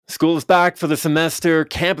School is back for the semester.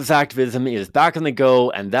 Campus activism is back on the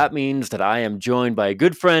go, and that means that I am joined by a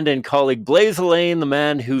good friend and colleague, Blaise Alleyne, the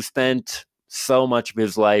man who spent so much of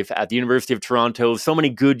his life at the University of Toronto, so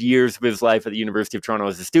many good years of his life at the University of Toronto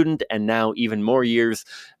as a student, and now even more years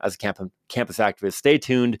as a campus activist. Stay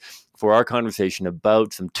tuned for our conversation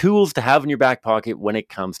about some tools to have in your back pocket when it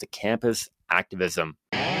comes to campus activism.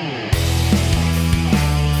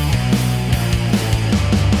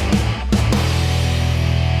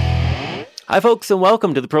 Hi, folks, and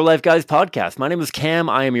welcome to the Pro-Life Guys podcast. My name is Cam.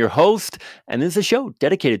 I am your host, and this is a show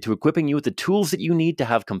dedicated to equipping you with the tools that you need to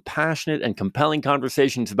have compassionate and compelling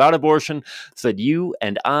conversations about abortion so that you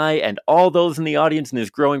and I and all those in the audience in this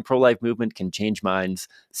growing pro-life movement can change minds,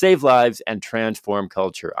 save lives, and transform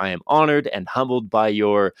culture. I am honored and humbled by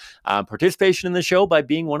your participation in the show by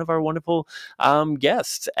being one of our wonderful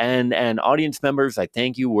guests and audience members. I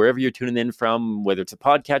thank you wherever you're tuning in from, whether it's a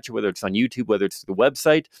podcatcher, whether it's on YouTube, whether it's the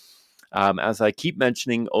website. As I keep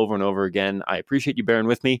mentioning over and over again, I appreciate you bearing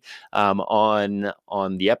with me on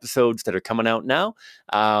the episodes that are coming out now.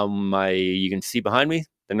 You can see behind me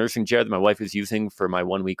the nursing chair that my wife is using for my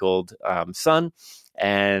 1-week-old son,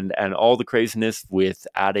 and all the craziness with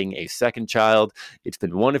adding a second child. It's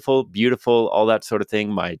been wonderful, beautiful, all that sort of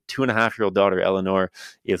thing. My 2.5-year-old daughter, Eleanor,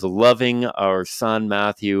 is loving our son,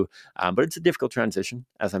 Matthew, but it's a difficult transition,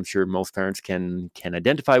 as I'm sure most parents can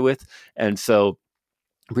identify with, and so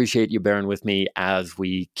appreciate you bearing with me as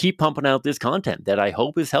we keep pumping out this content that I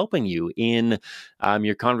hope is helping you in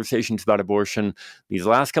your conversations about abortion. These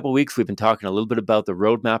last couple of weeks, we've been talking a little bit about the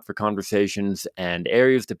roadmap for conversations and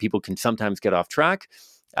areas that people can sometimes get off track.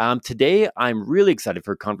 Today, I'm really excited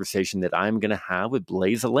for a conversation that I'm going to have with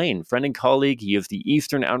Blaise Alleyne, friend and colleague. He is the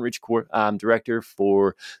Eastern Outreach Director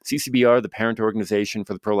for CCBR, the parent organization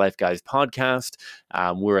for the Pro-Life Guys podcast.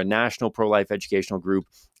 We're a national pro-life educational group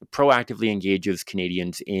that proactively engages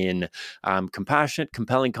Canadians in compassionate,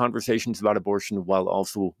 compelling conversations about abortion while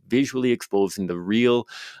also visually exposing the real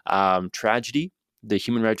tragedy, the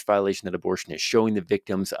human rights violation that abortion is, showing the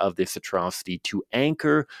victims of this atrocity to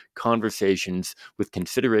anchor conversations with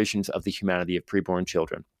considerations of the humanity of preborn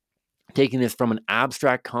children. Taking this from an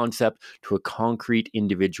abstract concept to a concrete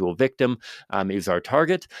individual victim is our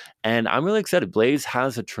target. And I'm really excited. Blaise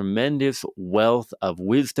has a tremendous wealth of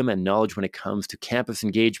wisdom and knowledge when it comes to campus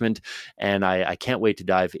engagement. And I can't wait to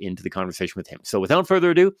dive into the conversation with him. So without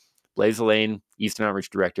further ado, Blaise Alleyne, Eastern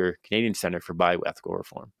Outreach Director, Canadian Centre for Bioethical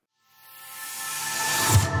Reform.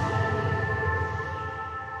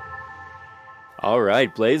 All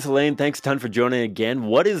right, Blaise Alleyne, thanks a ton for joining again.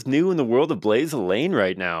 What is new in the world of Blaise Alleyne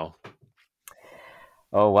right now?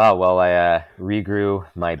 Oh, wow. Well, I regrew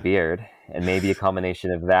my beard, and maybe a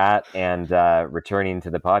combination of that and returning to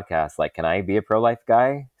the podcast. Like, can I be a pro-life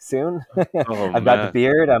guy soon? I've got the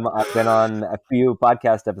beard. I've been on a few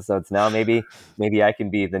podcast episodes now. Maybe I can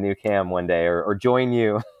be the new Cam one day or join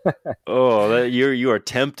you. Oh, you are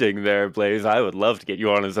tempting there, Blaise. I would love to get you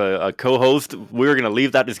on as a co-host. We're going to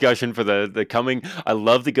leave that discussion for the coming. I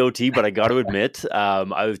love the goatee, but I got to admit,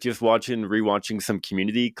 I was just rewatching some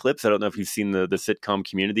Community clips. I don't know if you've seen the sitcom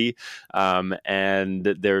Community, and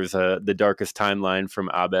there's the darkest timeline from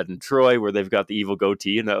Abed and Troy where they've got the evil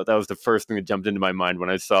goatee, and that was the first thing that jumped into my mind when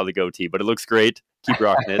I saw the goatee. But it looks great. Keep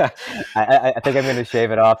rocking it. I think I'm going to shave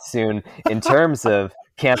it off soon. In terms of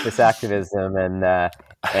campus activism, and I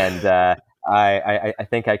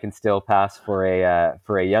think I can still pass for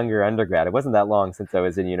a younger undergrad. It wasn't that long since I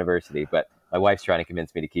was in university, but my wife's trying to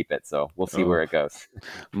convince me to keep it, so we'll see where it goes.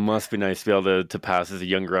 Must be nice to be able to pass as a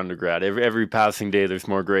younger undergrad. Every passing day, there's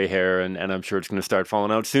more gray hair, and I'm sure it's going to start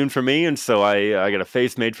falling out soon for me. And so I got a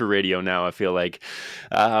face made for radio now, I feel like.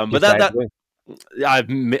 But that.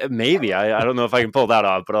 Maybe. I don't know if I can pull that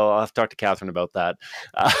off, but I'll have to talk to Catherine about that.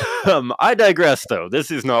 I digress, though. This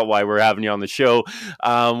is not why we're having you on the show.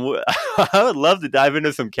 I would love to dive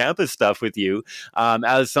into some campus stuff with you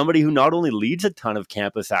as somebody who not only leads a ton of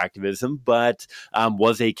campus activism, but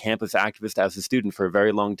was a campus activist as a student for a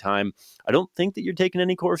very long time. I don't think that you're taking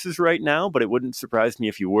any courses right now, but it wouldn't surprise me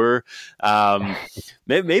if you were.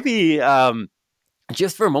 Maybe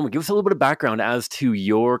just for a moment, give us a little bit of background as to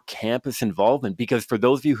your campus involvement, because for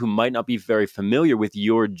those of you who might not be very familiar with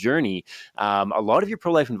your journey, a lot of your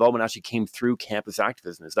pro-life involvement actually came through campus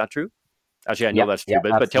activism. Is that true? Actually, I know that's true,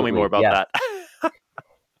 but tell me more about that.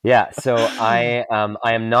 Yeah, so I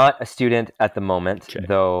am not a student at the moment,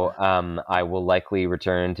 though I will likely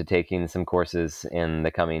return to taking some courses in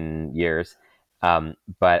the coming years.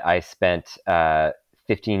 But I spent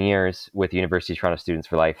 15 years with University of Toronto Students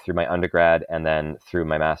for Life through my undergrad and then through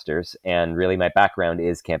my master's. And really my background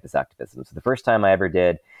is campus activism. So the first time I ever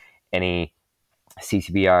did any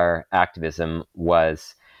CCBR activism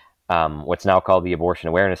was what's now called the Abortion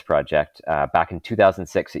Awareness Project. Back in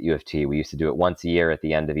 2006 at U of T, we used to do it once a year at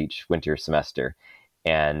the end of each winter semester.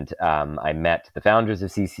 And I met the founders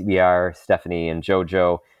of CCBR, Stephanie and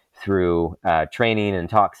Jojo, through training and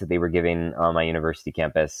talks that they were giving on my university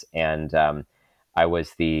campus. And I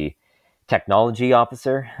was the technology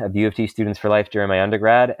officer of U of T Students for Life during my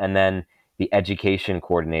undergrad, and then the education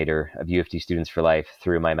coordinator of U of T Students for Life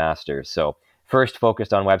through my master's. So first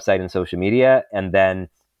focused on website and social media, and then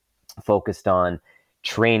focused on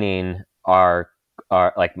training our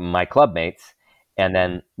like my club mates, and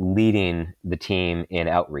then leading the team in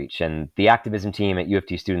outreach. And the activism team at U of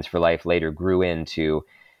T Students for Life later grew into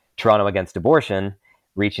Toronto Against Abortion,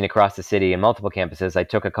 reaching across the city and multiple campuses. I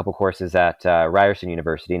took a couple courses at Ryerson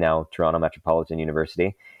University, now Toronto Metropolitan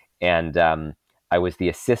University, and I was the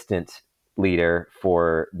assistant leader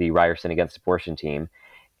for the Ryerson Against Abortion team.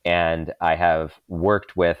 And I have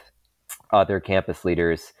worked with other campus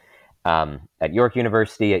leaders at York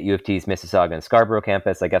University, at U of T's Mississauga and Scarborough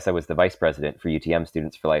campus. I guess I was the vice president for UTM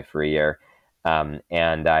Students for Life for a year.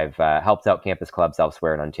 And I've helped out campus clubs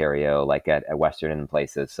elsewhere in Ontario, like at Western and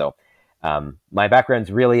places. So my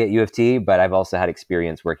background's really at U of T, but I've also had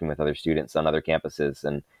experience working with other students on other campuses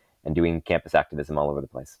and doing campus activism all over the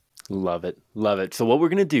place. Love it. Love it. So what we're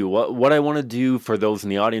going to do, what I want to do for those in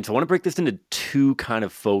the audience, I want to break this into two kind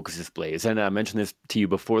of focuses, Blaise. And I mentioned this to you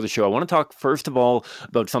before the show. I want to talk, first of all,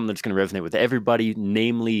 about something that's going to resonate with everybody,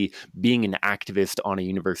 namely being an activist on a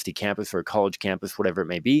university campus or a college campus, whatever it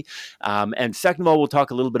may be. And second of all, we'll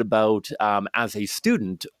talk a little bit about, as a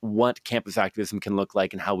student, what campus activism can look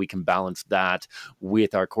like and how we can balance that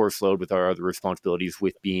with our course load, with our other responsibilities,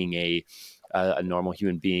 with being a normal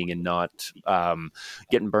human being and not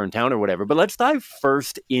getting burnt out or whatever. But let's dive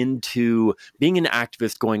first into being an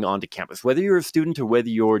activist going onto campus, whether you're a student or whether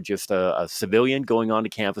you're just a civilian going onto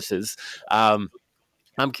campuses.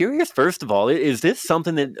 I'm curious, first of all, is this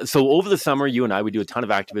something that, so over the summer, you and I, we do a ton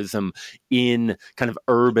of activism in kind of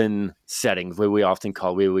urban settings, where we often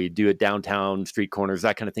call, we do it downtown, street corners,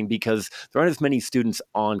 that kind of thing, because there aren't as many students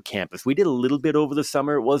on campus. We did a little bit over the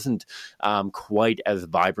summer. It wasn't quite as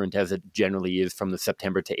vibrant as it generally is from the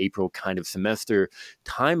September to April kind of semester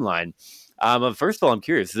timeline. First of all, I'm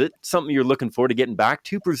curious, is it something you're looking forward to getting back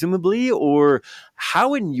to, presumably? Or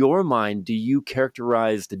how, in your mind, do you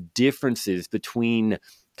characterize the differences between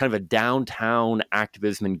kind of a downtown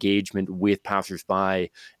activism engagement with passersby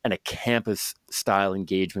and a campus-style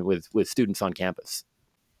engagement with students on campus?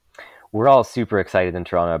 We're all super excited in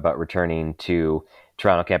Toronto about returning to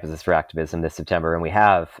Toronto Campuses for Activism this September, and we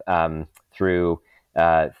have through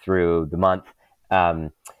the month.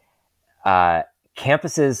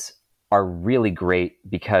 Campuses are really great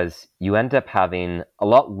because you end up having a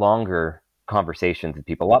lot longer conversations with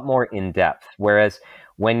people, a lot more in depth. Whereas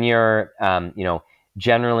when you're,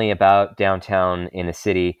 generally about downtown in a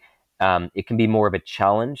city, it can be more of a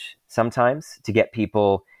challenge sometimes to get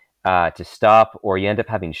people to stop, or you end up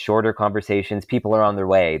having shorter conversations. People are on their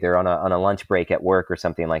way; they're on a lunch break at work or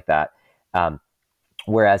something like that.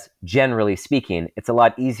 Whereas, generally speaking, it's a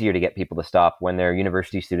lot easier to get people to stop when they're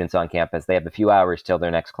university students on campus. They have a few hours till their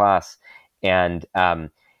next class, and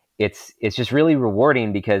it's just really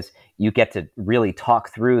rewarding because you get to really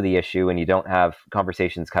talk through the issue, and you don't have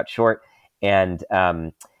conversations cut short. And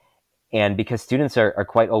because students are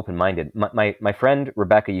quite open-minded. My friend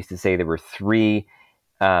Rebecca used to say there were three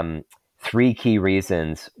key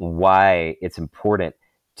reasons why it's important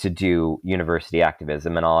to do university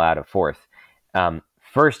activism, and I'll add a fourth.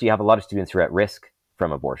 First, you have a lot of students who are at risk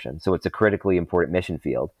from abortion, so it's a critically important mission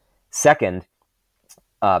field. Second,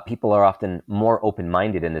 people are often more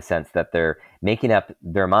open-minded in the sense that they're making up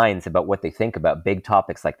their minds about what they think about big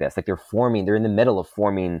topics like this. Like they're in the middle of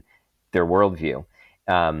forming their worldview.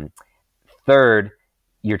 Third,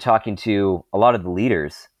 you're talking to a lot of the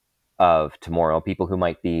leaders of tomorrow, people who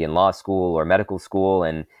might be in law school or medical school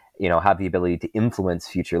and have the ability to influence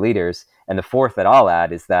future leaders. And the fourth that I'll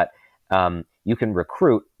add is that you can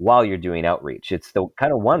recruit while you're doing outreach. It's the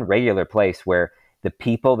kind of one regular place where the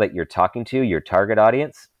people that you're talking to, your target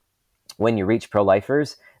audience, when you reach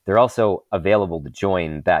pro-lifers, they're also available to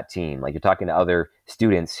join that team. Like you're talking to other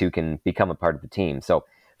students who can become a part of the team. So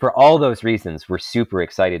for all those reasons, we're super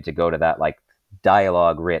excited to go to that like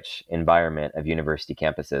dialogue-rich environment of university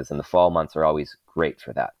campuses, and the fall months are always great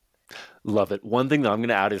for that. Love it. One thing that I'm going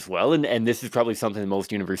to add as well, and this is probably something that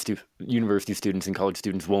most university students and college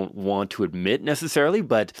students won't want to admit necessarily,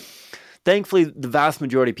 but thankfully, the vast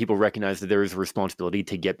majority of people recognize that there is a responsibility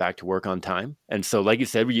to get back to work on time. And so, like you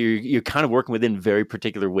said, you're kind of working within very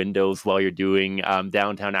particular windows while you're doing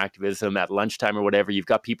downtown activism at lunchtime or whatever. You've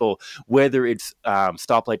got people, whether it's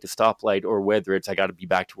stoplight to stoplight or whether it's I got to be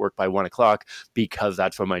back to work by 1 o'clock because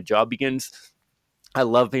that's when my job begins. I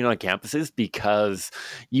love being on campuses because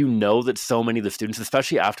you know that so many of the students,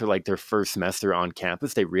 especially after like their first semester on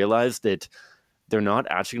campus, they realize that they're not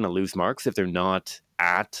actually going to lose marks if they're not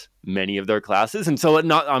at many of their classes. And so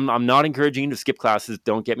I'm not encouraging you to skip classes.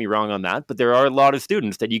 Don't get me wrong on that. But there are a lot of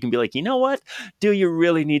students that you can be like, you know what? Do you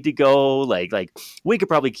really need to go? Like we could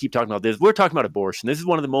probably keep talking about this. We're talking about abortion. This is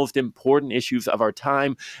one of the most important issues of our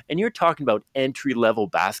time. And you're talking about entry level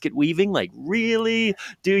basket weaving. Like, really?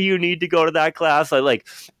 Do you need to go to that class?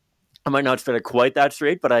 I might not fit it quite that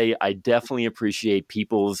straight, but I definitely appreciate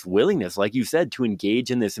people's willingness, like you said, to engage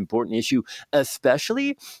in this important issue.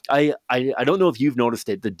 Especially, I don't know if you've noticed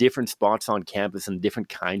it, the different spots on campus and different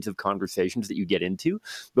kinds of conversations that you get into.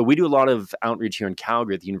 But we do a lot of outreach here in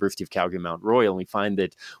Calgary at the University of Calgary, Mount Royal, and we find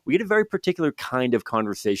that we get a very particular kind of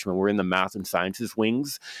conversation when we're in the math and sciences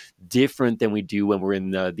wings, different than we do when we're in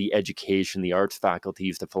the education, the arts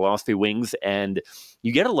faculties, the philosophy wings. And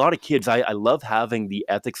you get a lot of kids. I love having the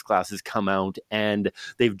ethics classes come out and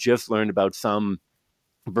they've just learned about some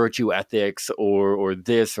virtue ethics or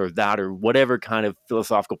this or that or whatever kind of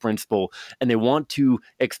philosophical principle, and they want to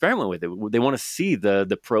experiment with it. They want to see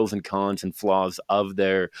the pros and cons and flaws of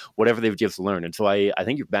their whatever they've just learned. And so I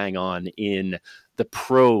think you're bang on in the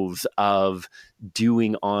pros of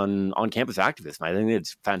doing on campus activism. I think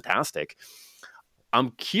it's fantastic.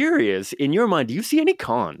 I'm curious, in your mind, do you see any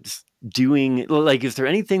cons doing, like, is there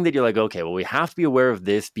anything that you're like, okay, well, we have to be aware of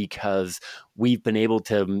this because we've been able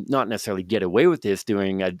to not necessarily get away with this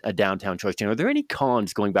doing a downtown choice channel? Are there any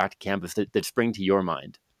cons going back to campus that spring to your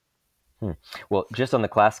mind? Well, just on the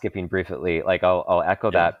class skipping briefly, like I'll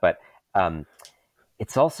echo that, but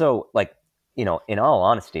it's also like, in all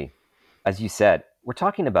honesty, as you said, we're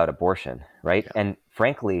talking about abortion, right? Yeah. And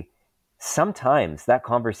frankly, sometimes that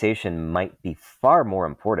conversation might be far more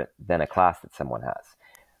important than a class that someone has,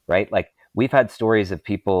 right? Like we've had stories of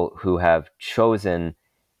people who have chosen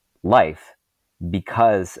life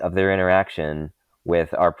because of their interaction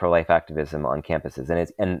with our pro-life activism on campuses.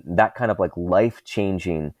 And that kind of like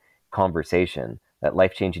life-changing conversation, that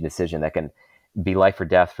life-changing decision that can be life or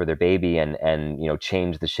death for their baby and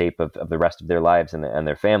change the shape of the rest of their lives and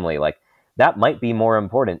their family, like that might be more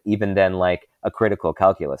important even than like a critical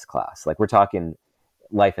calculus class. Like we're talking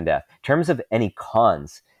life and death. In terms of any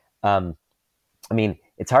cons, I mean,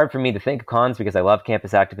 it's hard for me to think of cons because I love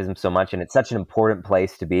campus activism so much and it's such an important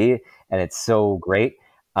place to be and it's so great.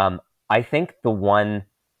 I think the one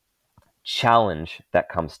challenge that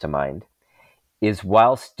comes to mind is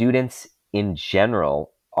while students in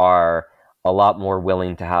general are a lot more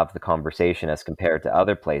willing to have the conversation as compared to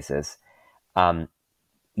other places,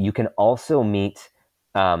 you can also meet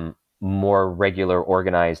more regular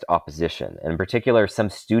organized opposition. And in particular, some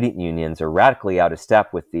student unions are radically out of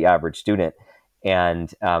step with the average student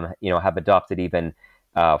and have adopted even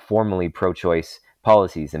formally pro-choice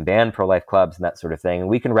policies and ban pro-life clubs and that sort of thing. And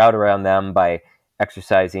we can route around them by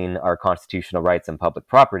exercising our constitutional rights on public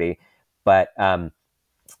property, but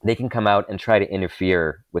they can come out and try to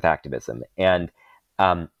interfere with activism. And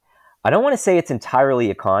I don't want to say it's entirely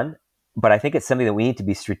a con, but I think it's something that we need to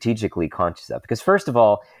be strategically conscious of. Because first of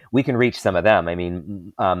all, we can reach some of them. I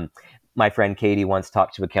mean, my friend Katie once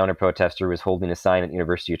talked to a counter-protester who was holding a sign at the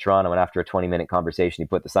University of Toronto, and after a 20-minute conversation, he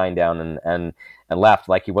put the sign down and left,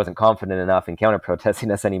 like he wasn't confident enough in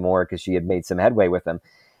counter-protesting us anymore because she had made some headway with him.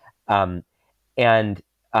 In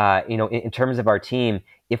terms of our team,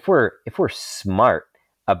 if we're smart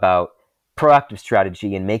about proactive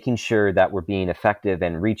strategy and making sure that we're being effective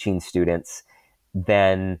and reaching students,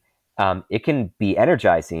 then it can be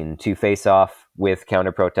energizing to face off with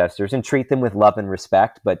counter-protesters and treat them with love and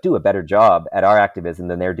respect, but do a better job at our activism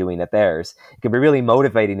than they're doing at theirs. It can be really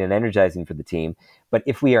motivating and energizing for the team. But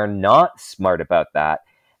if we are not smart about that,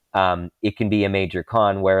 it can be a major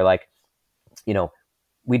con where,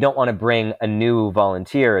 we don't want to bring a new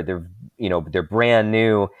volunteer. They're brand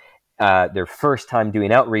new, their first time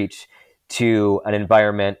doing outreach to an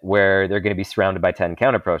environment where they're going to be surrounded by 10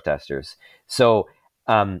 counter-protesters. So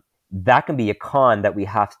that can be a con that we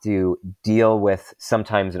have to deal with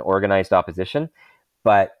sometimes in organized opposition,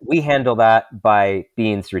 but we handle that by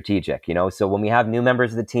being strategic, So when we have new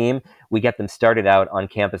members of the team, we get them started out on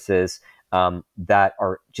campuses that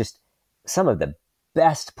are just some of the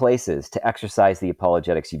best places to exercise the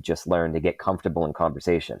apologetics you've just learned, to get comfortable in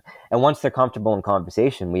conversation. And once they're comfortable in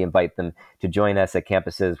conversation, we invite them to join us at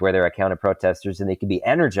campuses where there are counter-protesters, and they can be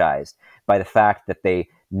energized by the fact that they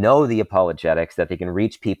know the apologetics, that they can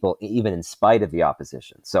reach people even in spite of the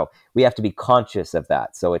opposition. So we have to be conscious of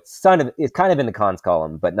that. So it's kind of in the cons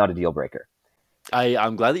column, but not a deal breaker.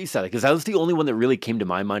 I'm glad that you said it, because that was the only one that really came to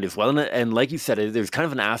my mind as well. And like you said, there's kind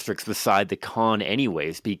of an asterisk beside the con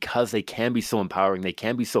anyways, because they can be so empowering, they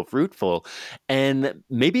can be so fruitful. And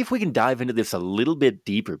maybe if we can dive into this a little bit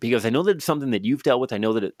deeper, because I know that it's something that you've dealt with. I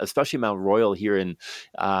know that especially Mount Royal here in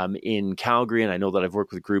Calgary, and I know that I've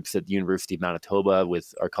worked with groups at the University of Manitoba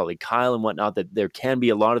with our colleague Kyle and whatnot, that there can be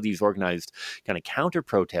a lot of these organized kind of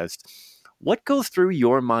counter-protests. What goes through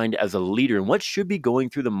your mind as a leader, and what should be going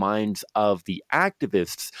through the minds of the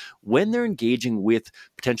activists when they're engaging with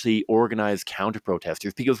potentially organized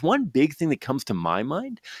counter-protesters? Because one big thing that comes to my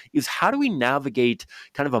mind is, how do we navigate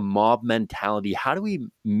kind of a mob mentality? How do we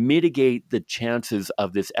mitigate the chances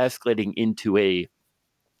of this escalating into a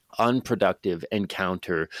unproductive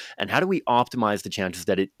encounter, and how do we optimize the chances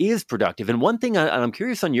that it is productive? And one thing, and I'm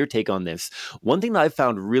curious on your take on this, one thing that I've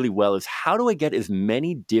found really well is, how do I get as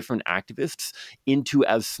many different activists into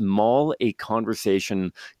as small a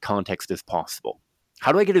conversation context as possible?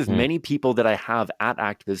 How do I get as many people that I have at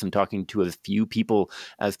activism talking to as few people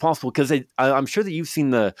as possible? Because I'm sure that you've seen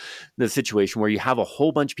the situation where you have a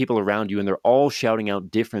whole bunch of people around you and they're all shouting out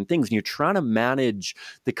different things, and you're trying to manage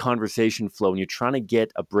the conversation flow, and you're trying to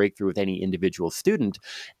get a breakthrough with any individual student.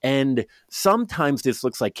 And sometimes this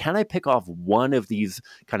looks like, can I pick off one of these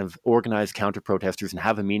kind of organized counter-protesters and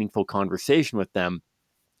have a meaningful conversation with them?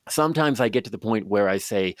 Sometimes I get to the point where I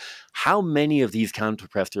say, how many of these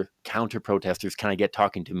counter-protesters can I get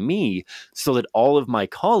talking to me, so that all of my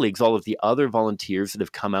colleagues, all of the other volunteers that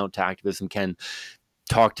have come out to activism, can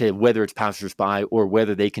talk to, whether it's passersby or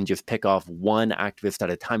whether they can just pick off one activist at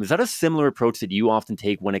a time? Is that a similar approach that you often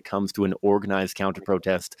take when it comes to an organized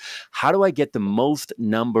counter-protest? How do I get the most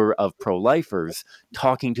number of pro-lifers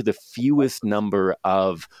talking to the fewest number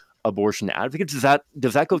of abortion advocates?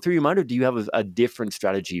 Does that go through your mind, or do you have a different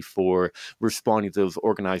strategy for responding to those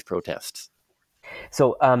organized protests?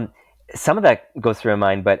 So some of that goes through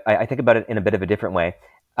my mind, but I think about it in a bit of a different way.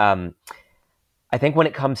 I think when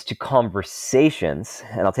it comes to conversations,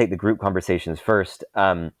 and I'll take the group conversations first,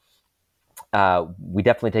 we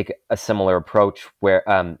definitely take a similar approach where,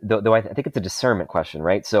 though I think it's a discernment question,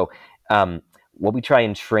 right? So what we try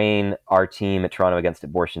and train our team at Toronto Against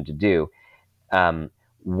Abortion to do,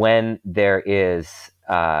 when there is,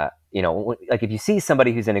 like if you see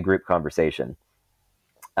somebody who's in a group conversation,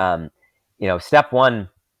 step one,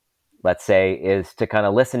 let's say, is to kind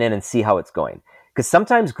of listen in and see how it's going. Because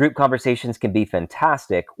sometimes group conversations can be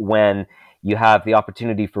fantastic when you have the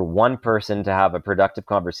opportunity for one person to have a productive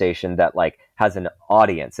conversation that like has an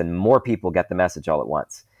audience and more people get the message all at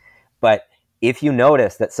once. But if you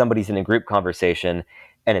notice that somebody's in a group conversation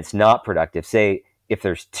and it's not productive, say if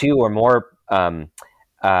there's two or more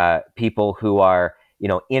people who are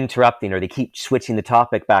interrupting, or they keep switching the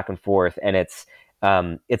topic back and forth, and it's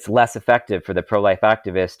less effective for the pro-life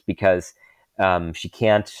activist because she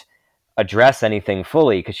can't address anything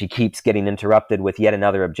fully because she keeps getting interrupted with yet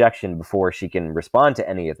another objection before she can respond to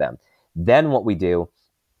any of them. Then what we do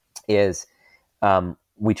is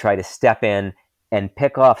we try to step in and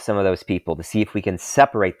pick off some of those people to see if we can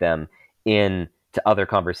separate them into other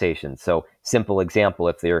conversations. So simple example,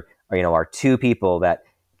 if there are two people that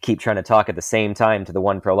keep trying to talk at the same time to the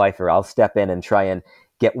one pro-lifer, I'll step in and try and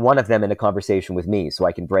get one of them in a conversation with me so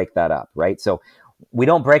I can break that up, right? So we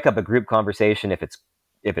don't break up a group conversation if it's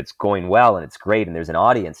going well and it's great and there's an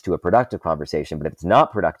audience to a productive conversation. But if it's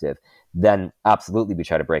not productive, then absolutely we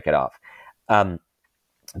try to break it off. To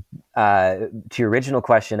your original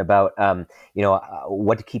question about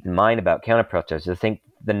what to keep in mind about counter-protesters, I think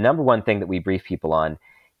the number one thing that we brief people on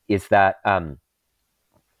is that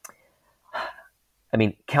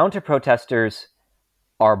counter-protesters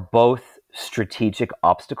are both strategic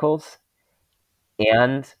obstacles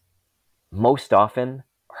and most often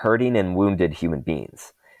hurting and wounded human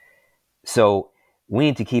beings. So we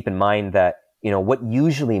need to keep in mind that, what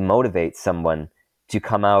usually motivates someone to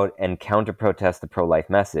come out and counter-protest the pro-life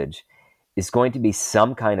message is going to be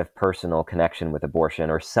some kind of personal connection with abortion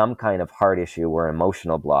or some kind of heart issue or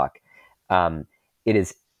emotional block. It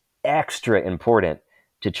is extra important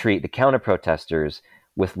to treat the counter-protesters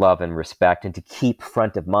with love and respect, and to keep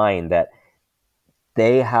front of mind that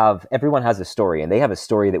everyone has a story, and they have a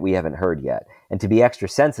story that we haven't heard yet. And to be extra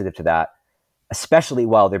sensitive to that, especially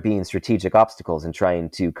while they're being strategic obstacles and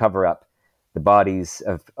trying to cover up the bodies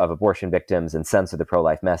of abortion victims and censor the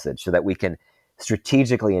pro-life message, so that we can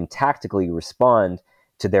strategically and tactically respond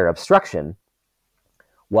to their obstruction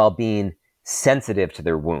while being sensitive to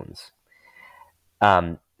their wounds.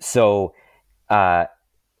 So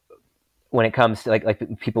when it comes to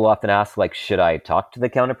like people often ask, like, should I talk to the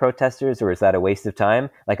counter protesters, or is that a waste of time?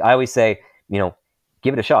 Like, I always say,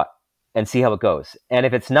 give it a shot and see how it goes. And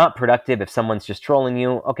if it's not productive, if someone's just trolling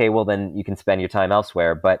you, okay, well then you can spend your time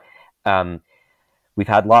elsewhere. But we've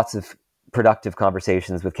had lots of productive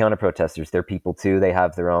conversations with counter protesters. They're people too. They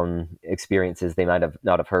have their own experiences. They might have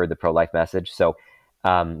not have heard the pro-life message. So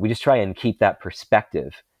we just try and keep that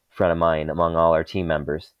perspective front of mind among all our team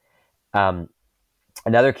members.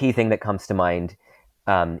 Another key thing that comes to mind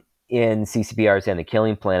in CCPRs and the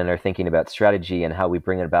Killing Plan, and are thinking about strategy and how we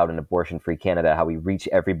bring about an abortion-free Canada, how we reach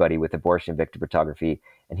everybody with abortion victim photography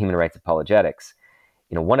and human rights apologetics.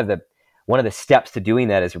 One of the steps to doing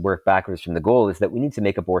that, as we work backwards from the goal, is that we need to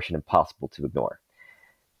make abortion impossible to ignore.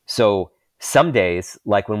 So some days,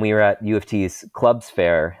 like when we were at U of T's Clubs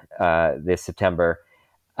Fair this September,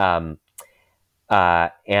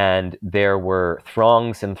 and there were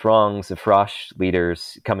throngs and throngs of Frosh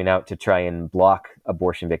leaders coming out to try and block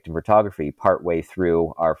abortion victim photography partway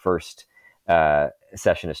through our first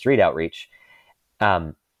session of street outreach.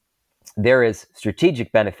 There is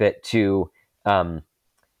strategic benefit to,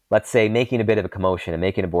 let's say, making a bit of a commotion and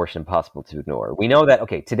making abortion impossible to ignore. We know that,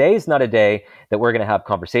 okay, today is not a day that we're going to have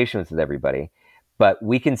conversations with everybody, but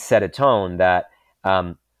we can set a tone that,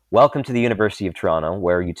 welcome to the University of Toronto,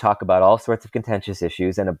 where you talk about all sorts of contentious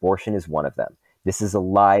issues, and abortion is one of them. This is a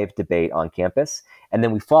live debate on campus. And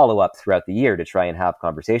then we follow up throughout the year to try and have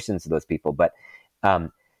conversations with those people. But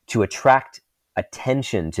to attract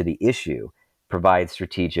attention to the issue provides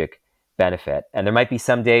strategic benefit. And there might be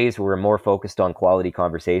some days where we're more focused on quality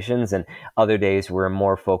conversations, and other days where we're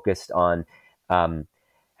more focused on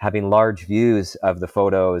having large views of the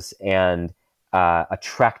photos and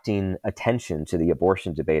attracting attention to the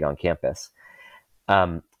abortion debate on campus.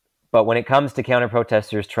 But when it comes to counter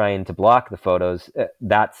protesters trying to block the photos,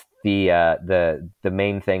 that's the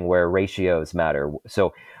main thing where ratios matter.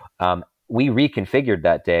 So we reconfigured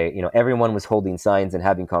that day. Everyone was holding signs and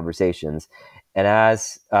having conversations. And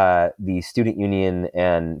as the student union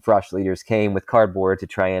and Frosh leaders came with cardboard to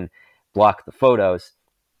try and block the photos,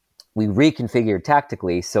 we reconfigured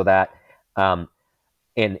tactically so that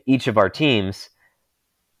in each of our teams,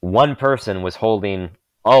 one person was holding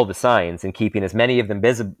all the signs and keeping as many of them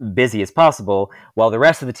busy as possible, while the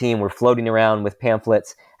rest of the team were floating around with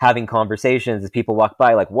pamphlets, having conversations as people walk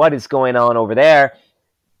by, like, what is going on over there?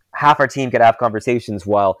 Half our team could have conversations,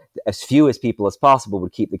 while as few as people as possible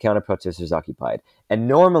would keep the counter protesters occupied. And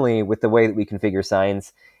normally, with the way that we configure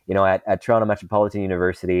signs, at Toronto Metropolitan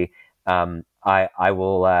University, I'll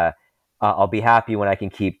be happy when I can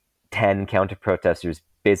keep 10 counter protesters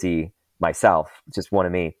busy myself, just one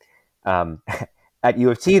of me. At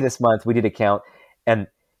U of T this month, we did a count, and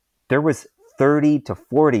there was 30 to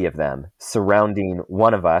 40 of them surrounding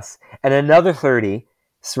one of us, and another 30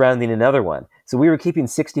 surrounding another one. So we were keeping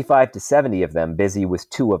 65 to 70 of them busy with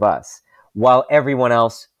two of us, while everyone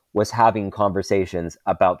else was having conversations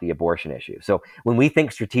about the abortion issue. So when we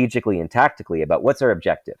think strategically and tactically about what's our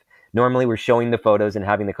objective, normally we're showing the photos and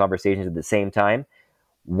having the conversations at the same time.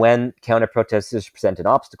 When counter protesters present an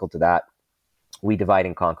obstacle to that, we divide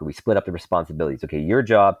and conquer. We split up the responsibilities. Okay, your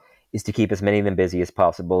job is to keep as many of them busy as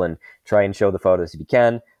possible and try and show the photos if you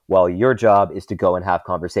can, while your job is to go and have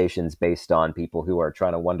conversations based on people who are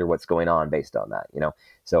trying to wonder what's going on based on that.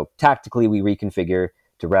 So tactically, we reconfigure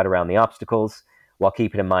to route around the obstacles, while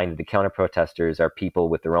keeping in mind that the counter protesters are people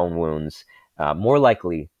with their own wounds, more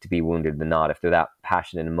likely to be wounded than not if they're that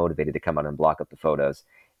passionate and motivated to come out and block up the photos.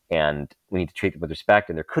 And we need to treat them with respect,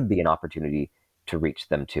 and there could be an opportunity to reach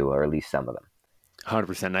them too, or at least some of them.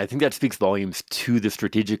 100%. I think that speaks volumes to the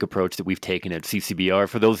strategic approach that we've taken at CCBR.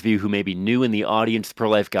 For those of you who may be new in the audience, the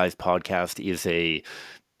Pro-Life Guys podcast is a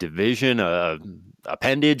division,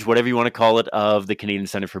 appendage, whatever you want to call it, of the Canadian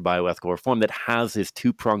Center for Bioethical Reform that has this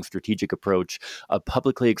two-pronged strategic approach of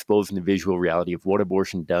publicly exposing the visual reality of what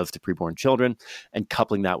abortion does to preborn children, and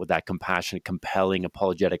coupling that with that compassionate, compelling,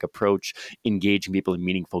 apologetic approach, engaging people in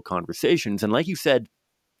meaningful conversations. And like you said,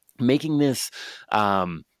 making this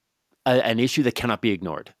an issue that cannot be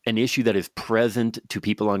ignored, an issue that is present to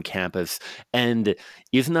people on campus, and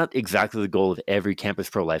is not exactly the goal of every campus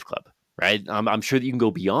pro-life club, right? I'm sure that you can go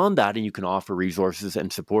beyond that, and you can offer resources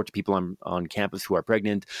and support to people on campus who are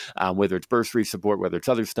pregnant, whether it's bursary support, whether it's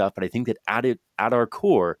other stuff. But I think that at our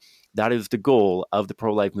core, that is the goal of the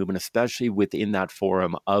pro-life movement, especially within that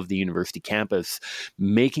forum of the university campus,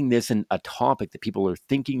 making this a topic that people are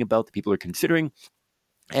thinking about, that people are considering,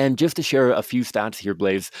 And just to share a few stats here,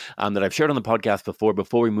 Blaise, that I've shared on the podcast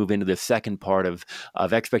before we move into the second part of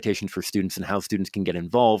expectations for students and how students can get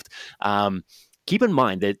involved, keep in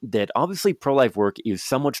mind that obviously pro-life work is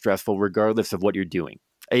somewhat stressful regardless of what you're doing.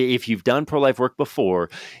 If you've done pro-life work before,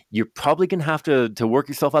 you're probably going to have to work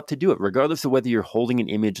yourself up to do it, regardless of whether you're holding an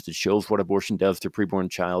image that shows what abortion does to a preborn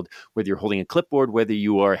child, whether you're holding a clipboard, whether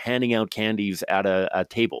you are handing out candies at a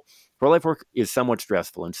table. Pro-life work is somewhat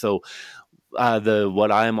stressful. And so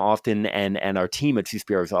what I'm often and our team at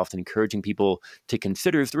CCPR is often encouraging people to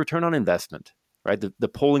consider is the return on investment, right? The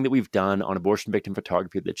polling that we've done on abortion victim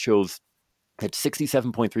photography that shows that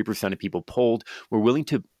 67.3% of people polled were willing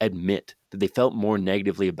to admit that they felt more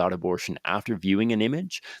negatively about abortion after viewing an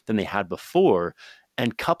image than they had before.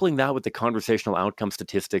 And coupling that with the conversational outcome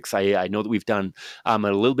statistics, I know that we've done a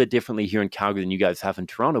little bit differently here in Calgary than you guys have in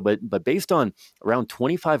Toronto, but based on around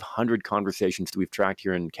 2,500 conversations that we've tracked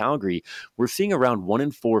here in Calgary, we're seeing around 1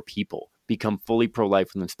 in 4 people become fully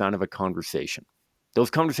pro-life in the span of a conversation. Those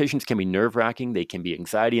conversations can be nerve-wracking, they can be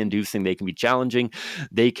anxiety-inducing, they can be challenging,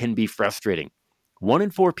 they can be frustrating. 1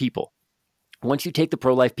 in 4 people. Once you take the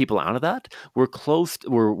pro-life people out of that, we're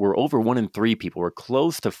over 1 in 3 people. We're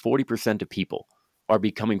close to 40% of people are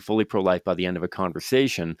becoming fully pro-life by the end of a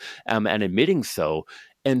conversation, and admitting so.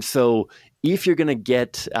 And so if you're going to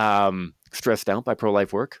get stressed out by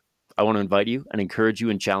pro-life work, I want to invite you and encourage you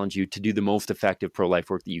and challenge you to do the most effective pro-life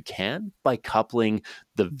work that you can by coupling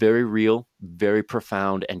the very real, very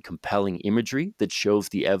profound, and compelling imagery that shows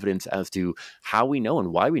the evidence as to how we know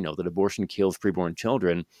and why we know that abortion kills preborn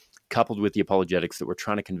children, coupled with the apologetics that we're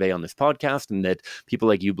trying to convey on this podcast and that people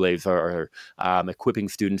like you, Blaise, are equipping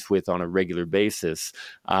students with on a regular basis.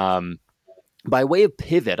 By way of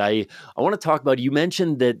pivot, I want to talk about, you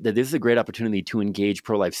mentioned that this is a great opportunity to engage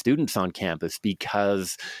pro-life students on campus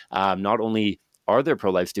because not only are there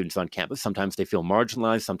pro-life students on campus, sometimes they feel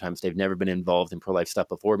marginalized, sometimes they've never been involved in pro-life stuff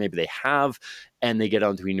before, maybe they have, and they get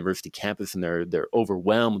onto a university campus and they're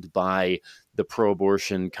overwhelmed by the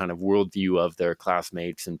pro-abortion kind of worldview of their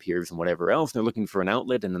classmates and peers and whatever else. They're looking for an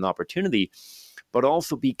outlet and an opportunity, but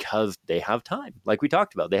also because they have time. Like we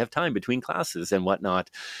talked about, they have time between classes and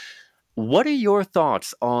whatnot. What are your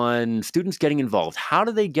thoughts on students getting involved? How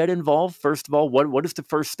do they get involved? First of all, what is the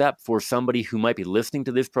first step for somebody who might be listening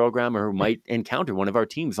to this program or who might encounter one of our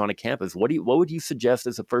teams on a campus? What would you suggest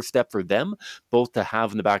as a first step for them, both to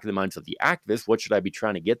have in the back of the minds of the activists, what should I be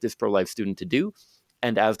trying to get this pro-life student to do?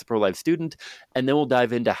 And as the pro-life student, and then we'll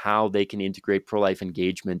dive into how they can integrate pro-life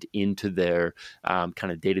engagement into their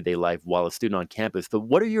kind of day-to-day life while a student on campus. But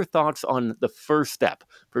what are your thoughts on the first step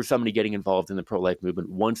for somebody getting involved in the pro-life movement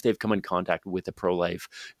once they've come in contact with a pro-life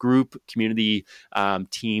group, community,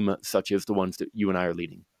 team, such as the ones that you and I are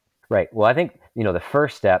leading? Right. Well, I think, the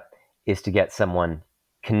first step is to get someone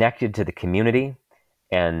connected to the community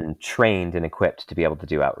and trained and equipped to be able to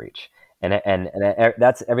do outreach. And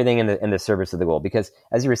that's everything in the service of the goal. Because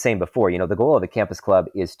as you were saying before, the goal of the campus club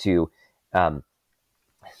is to,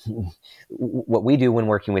 what we do when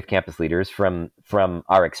working with campus leaders from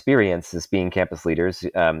our experience as being campus leaders,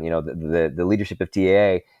 the leadership of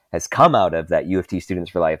TAA has come out of that U of T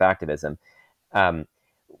Students for Life activism.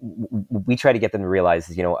 We try to get them to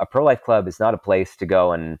realize, a pro-life club is not a place to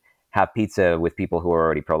go and have pizza with people who are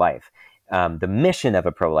already pro-life. The mission of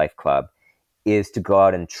a pro-life club is to go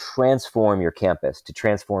out and transform your campus, to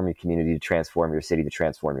transform your community, to transform your city, to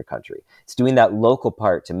transform your country. It's doing that local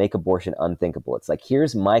part to make abortion unthinkable. It's like,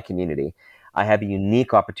 here's my community. I have a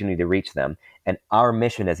unique opportunity to reach them. And our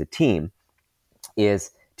mission as a team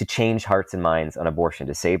is to change hearts and minds on abortion,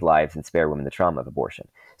 to save lives and spare women the trauma of abortion.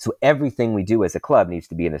 So everything we do as a club needs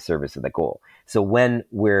to be in the service of the goal. So when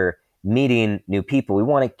we're meeting new people, we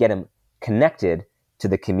want to get them connected to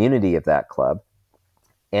the community of that club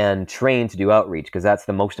and trained to do outreach, because that's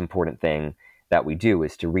the most important thing that we do,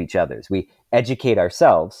 is to reach others. We educate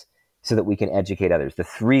ourselves so that we can educate others. The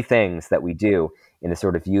 3 things that we do in the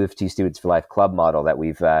sort of U of T Students for Life club model that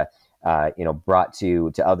we've brought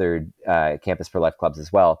to other campus for life clubs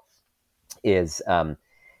as well is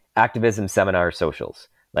activism, seminars, socials.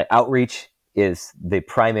 Like, outreach is the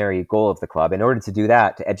primary goal of the club. In order to do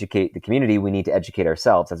that, to educate the community, we need to educate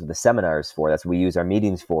ourselves. That's what the seminar is for. That's what we use our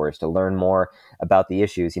meetings for, is to learn more about the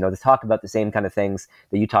issues, to talk about the same kind of things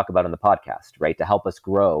that you talk about on the podcast, right? To help us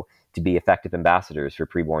grow, to be effective ambassadors for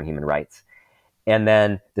preborn human rights. And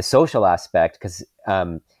then the social aspect, because,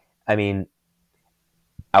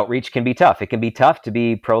 outreach can be tough. It can be tough to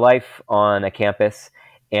be pro-life on a campus,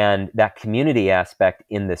 and that community aspect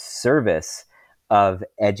in the service of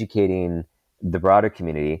educating the broader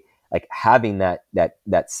community, like having that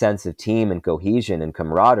sense of team and cohesion and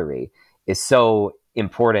camaraderie, is so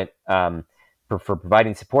important for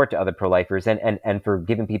providing support to other pro-lifers, and for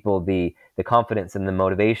giving people the confidence and the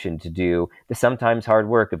motivation to do the sometimes hard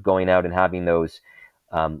work of going out and having those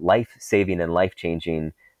life-saving and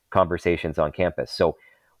life-changing conversations on campus. So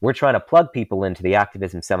we're trying to plug people into the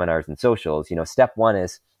activism seminars and socials. Step one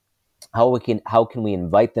is how can we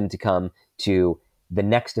invite them to come to the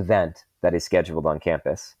next event that is scheduled on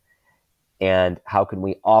campus, and how can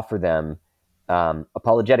we offer them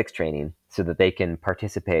apologetics training so that they can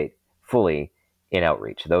participate fully in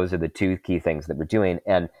outreach. Those are the two key things that we're doing.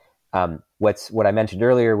 And what I mentioned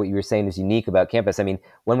earlier, what you were saying is unique about campus. I mean,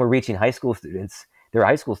 when we're reaching high school students, there are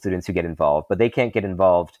high school students who get involved, but they can't get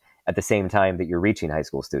involved at the same time that you're reaching high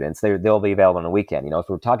school students. They'll be available on the weekend. If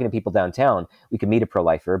we're talking to people downtown, we can meet a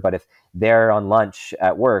pro-lifer, but if they're on lunch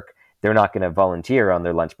at work, they're not going to volunteer on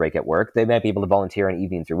their lunch break at work. They might be able to volunteer on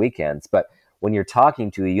evenings or weekends, but when you're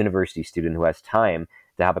talking to a university student who has time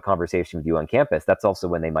to have a conversation with you on campus, that's also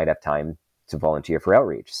when they might have time to volunteer for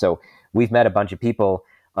outreach. So we've met a bunch of people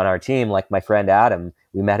on our team, like my friend Adam.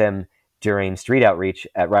 We met him during street outreach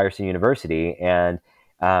at Ryerson University, and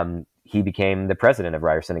he became the president of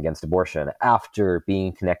Ryerson Against Abortion after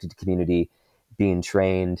being connected to community, being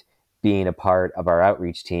trained, being a part of our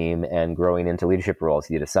outreach team, and growing into leadership roles.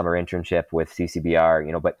 He did a summer internship with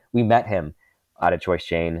CCBR, but we met him at a choice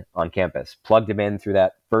chain on campus, plugged him in through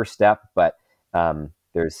that first step. But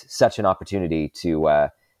there's such an opportunity to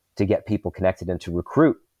get people connected and to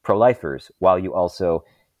recruit pro-lifers while you also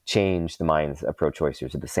change the minds of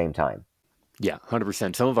pro-choicers at the same time. Yeah,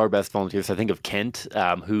 100%. Some of our best volunteers, I think of Kent,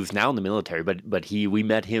 who's now in the military, but we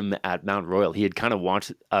met him at Mount Royal. He had kind of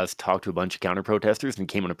watched us talk to a bunch of counter protesters and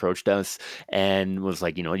came and approached us and was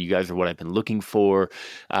like, you guys are what I've been looking for.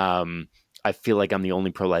 I feel like I'm the only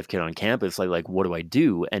pro-life kid on campus. Like, what do I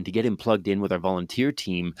do? And to get him plugged in with our volunteer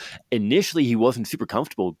team, initially he wasn't super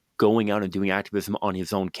comfortable going out and doing activism on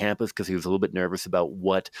his own campus because he was a little bit nervous about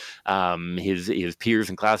what his peers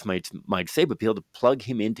and classmates might say, but be able to plug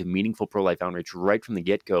him into meaningful pro-life outreach right from the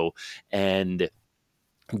get-go and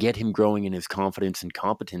get him growing in his confidence and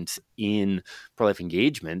competence in pro-life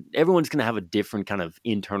engagement. Everyone's going to have a different kind of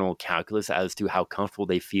internal calculus as to how comfortable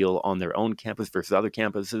they feel on their own campus versus other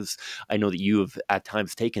campuses. I know that you have at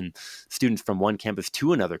times taken students from one campus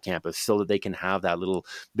to another campus so that they can have that little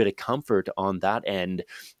bit of comfort on that end.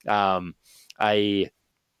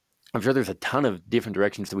 I'm sure there's a ton of different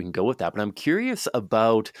directions that we can go with that, but I'm curious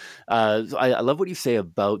about, I love what you say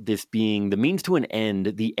about this being the means to an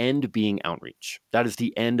end, the end being outreach. That is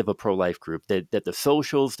the end of a pro-life group, that the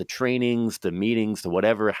socials, the trainings, the meetings, the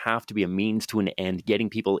whatever have to be a means to an end, getting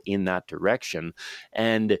people in that direction.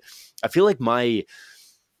 And I feel like my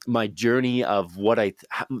journey of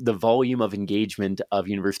the volume of engagement of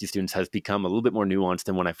university students has become a little bit more nuanced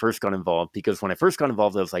than when I first got involved, because when I first got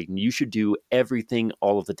involved, I was like, you should do everything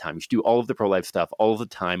all of the time. You should do all of the pro-life stuff all of the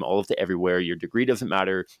time, all of the everywhere. Your degree doesn't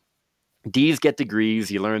matter. D's get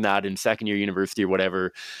degrees. You learn that in second year university or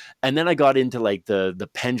whatever. And then I got into like the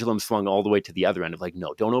pendulum swung all the way to the other end of like,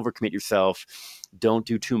 no, don't overcommit yourself. Don't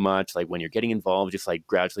do too much. Like when you're getting involved, just like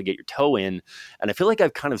gradually get your toe in. And I feel like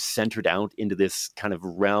I've kind of centered out into this kind of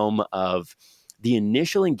realm of the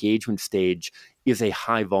initial engagement stage is a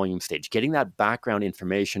high volume stage. Getting that background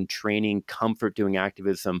information, training, comfort doing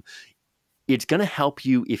activism, it's going to help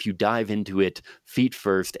you if you dive into it feet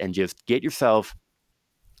first and just get yourself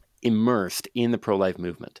immersed in the pro-life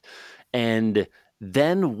movement. And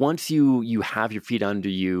then once you have your feet under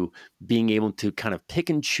you, being able to kind of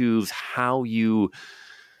pick and choose how you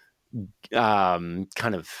kind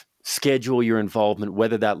of schedule your involvement,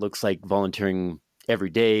 whether that looks like volunteering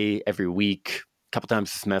every day, every week, a couple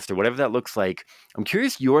times a semester, whatever that looks like. I'm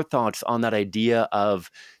curious your thoughts on that idea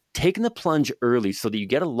of taking the plunge early so that you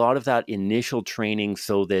get a lot of that initial training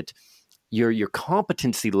so that your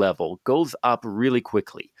competency level goes up really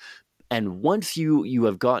quickly. And once you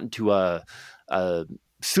have gotten to a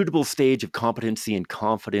suitable stage of competency and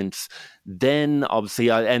confidence, then obviously,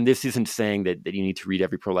 and this isn't saying that you need to read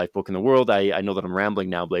every pro-life book in the world. I know that I'm rambling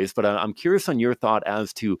now, Blaise, but I'm curious on your thought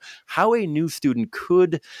as to how a new student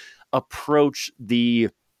could approach the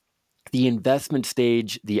investment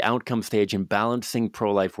stage, the outcome stage, and balancing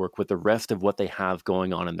pro-life work with the rest of what they have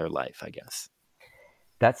going on in their life, I guess.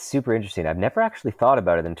 That's super interesting. I've never actually thought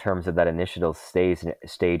about it in terms of that initial stage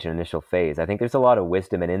and initial phase. I think there's a lot of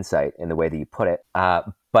wisdom and insight in the way that you put it.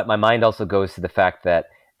 But my mind also goes to the fact that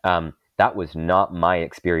that was not my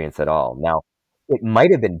experience at all. Now, it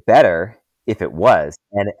might have been better if it was.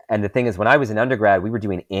 And the thing is, when I was in undergrad, we were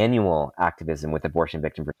doing annual activism with abortion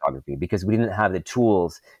victim photography because we didn't have the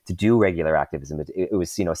tools to do regular activism. It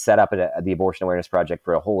was set up at the Abortion Awareness Project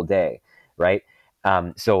for a whole day, right?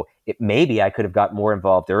 So maybe I could have got more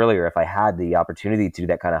involved earlier if I had the opportunity to do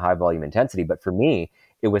that kind of high volume intensity. But for me,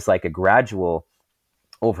 it was like a gradual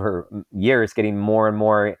over years getting more and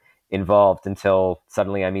more involved until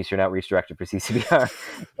suddenly I'm Eastern Outreach Director for CCBR.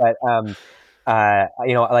 But I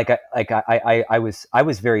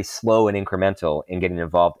was very slow and incremental in getting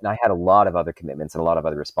involved, and I had a lot of other commitments and a lot of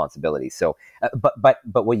other responsibilities. So, but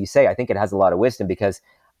what you say, I think it has a lot of wisdom, because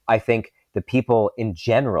I think the people in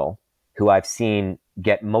general who I've seen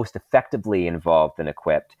get most effectively involved and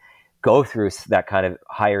equipped go through that kind of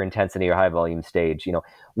higher intensity or high volume stage.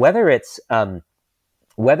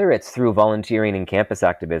 Whether it's through volunteering in campus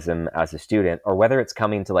activism as a student, or whether it's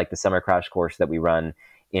coming to like the summer crash course that we run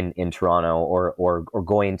in Toronto, or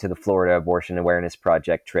going to the Florida Abortion Awareness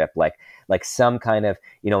Project trip, like some kind of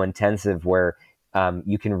intensive where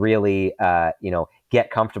you can really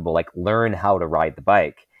get comfortable, like learn how to ride the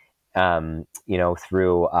bike,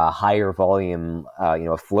 through a higher volume,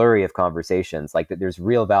 a flurry of conversations. Like that, there's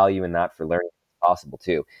real value in that for learning possible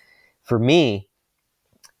too. For me,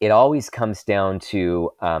 it always comes down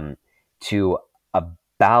to a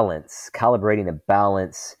balance, calibrating a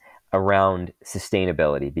balance around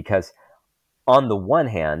sustainability. Because on the one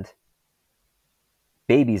hand,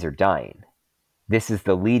 babies are dying. This is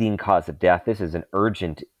the leading cause of death. This is an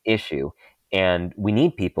urgent issue, and we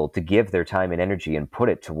need people to give their time and energy and put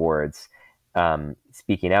it towards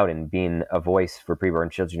speaking out and being a voice for preborn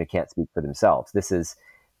children who can't speak for themselves. This is,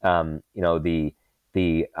 I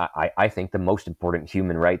think the most important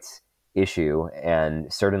human rights issue,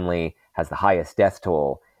 and certainly has the highest death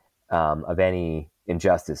toll of any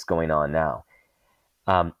injustice going on now.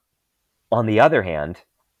 On the other hand,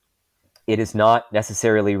 it is not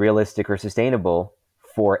necessarily realistic or sustainable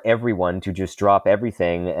for everyone to just drop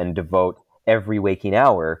everything and devote every waking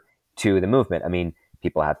hour to the movement. I mean,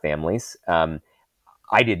 people have families.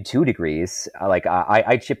 I did 2 degrees. Like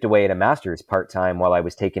I chipped away at a master's part-time while I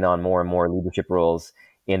was taking on more and more leadership roles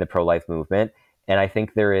in the pro-life movement. And I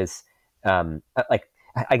think there is, I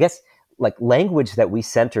guess, like language that we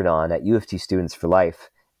centered on at U of T Students for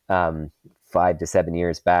Life 5 to 7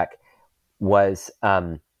 years back was,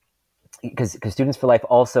 because Students for Life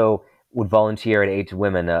also would volunteer at Aid to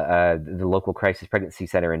Women, the local crisis pregnancy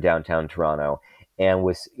center in downtown Toronto, and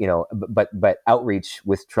was, but outreach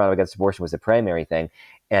with Toronto Against Abortion was a primary thing.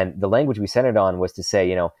 And the language we centered on was to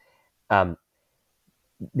say,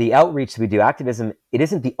 the outreach that we do, activism, it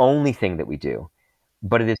isn't the only thing that we do,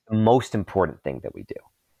 but it is the most important thing that we do,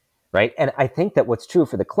 right? And I think that what's true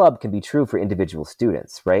for the club can be true for individual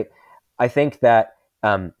students, right? I think that,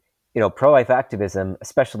 pro-life activism,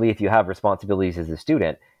 especially if you have responsibilities as a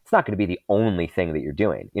student, it's not going to be the only thing that you're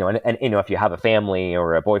doing. And if you have a family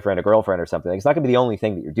or a boyfriend or girlfriend or something, it's not going to be the only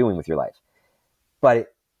thing that you're doing with your life.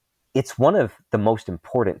 But it's one of the most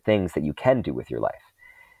important things that you can do with your life.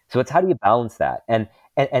 So it's how do you balance that? And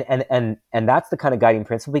that's the kind of guiding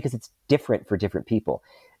principle, because it's different for different people.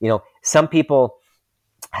 Some people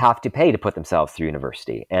have to pay to put themselves through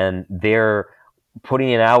university, and they're putting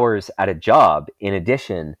in hours at a job in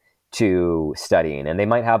addition to studying, and they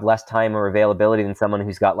might have less time or availability than someone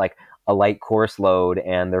who's got like a light course load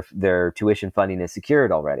and their tuition funding is secured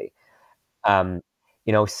already.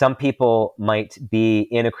 Some people might be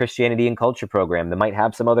in a Christianity and culture program that might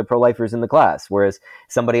have some other pro-lifers in the class, whereas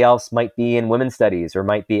somebody else might be in women's studies, or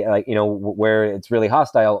might be where it's really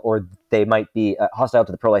hostile, or they might be hostile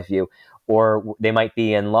to the pro-life view, or they might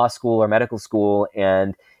be in law school or medical school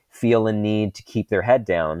and feel a need to keep their head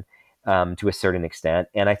down to a certain extent.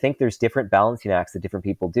 And I think there's different balancing acts that different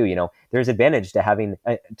people do. There's advantage to having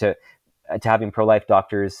having pro-life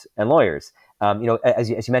doctors and lawyers. As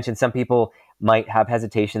you mentioned, some people might have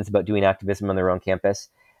hesitations about doing activism on their own campus.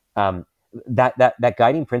 That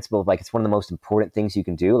guiding principle of like, it's one of the most important things you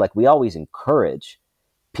can do. Like, we always encourage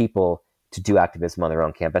people to do activism on their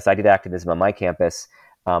own campus. I did activism on my campus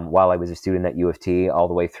while I was a student at U of T all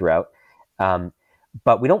the way throughout.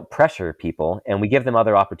 But we don't pressure people, and we give them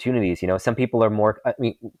other opportunities. Some people are more,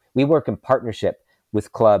 we work in partnership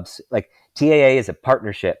with clubs. Like TAA is a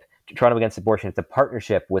partnership, Toronto Against Abortion. It's a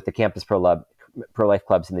partnership with the campus pro-life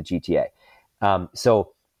clubs in the GTA.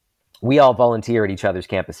 So we all volunteer at each other's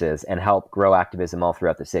campuses and help grow activism all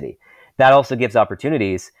throughout the city. That also gives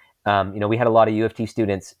opportunities. We had a lot of U of T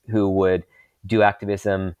students who would do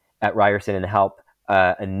activism at Ryerson and help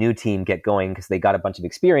a new team get going, because they got a bunch of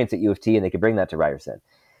experience at U of T and they could bring that to Ryerson.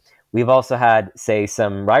 We've also had, say,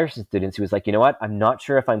 some Ryerson students who was like, you know what, I'm not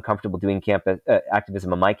sure if I'm comfortable doing campus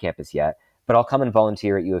activism on my campus yet, but I'll come and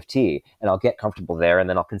volunteer at U of T and I'll get comfortable there, and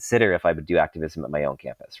then I'll consider if I would do activism at my own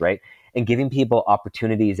campus, right? And giving people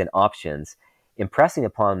opportunities and options impressing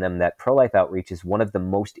upon them that pro-life outreach is one of the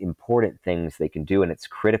most important things they can do, and it's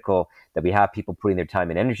critical that we have people putting their time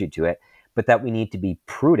and energy to it, but that we need to be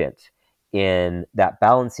prudent in that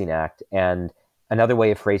balancing act. And another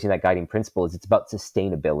way of phrasing that guiding principle is it's about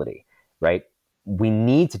sustainability, right? We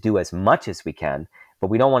need to do as much as we can, but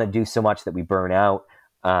we don't want to do so much that we burn out.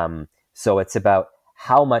 So it's about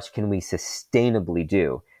how much can we sustainably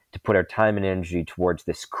do to put our time and energy towards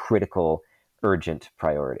this critical, urgent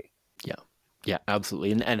priority. Yeah,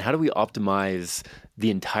 absolutely. And how do we optimize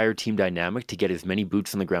the entire team dynamic to get as many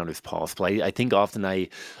boots on the ground as possible? I think often I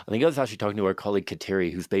think I was actually talking to our colleague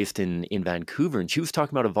Kateri, who's based in Vancouver, and she was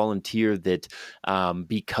talking about a volunteer that,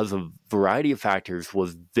 because of variety of factors,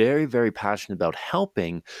 was very, very passionate about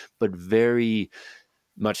helping, but very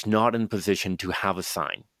much not in a position to have a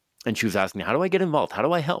sign. And she was asking, how do I get involved? How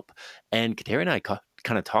do I help? And Kateri and I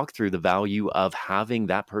kind of talked through the value of having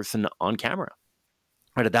that person on camera.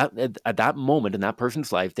 Right, at that moment in that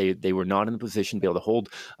person's life, they were not in a position to be able to hold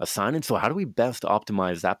a sign. And so how do we best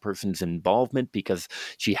optimize that person's involvement? Because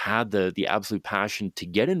she had the absolute passion to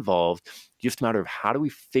get involved. Just a matter of how do we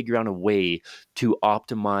figure out a way to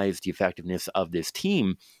optimize the effectiveness of this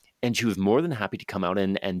team. And she was more than happy to come out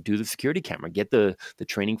and do the security camera, get the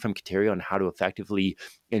training from Kateri on how to effectively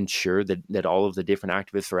ensure that all of the different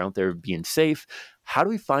activists are out there being safe. How do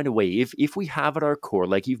we find a way, if we have at our core,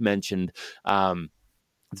 like you've mentioned,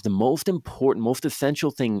 the most important, most essential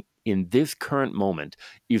thing in this current moment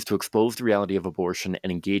is to expose the reality of abortion and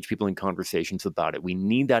engage people in conversations about it. We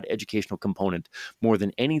need that educational component more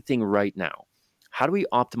than anything right now. How do we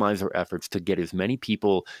optimize our efforts to get as many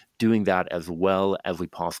people doing that as well as we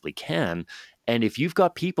possibly can? And if you've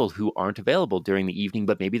got people who aren't available during the evening,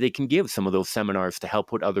 but maybe they can give some of those seminars to help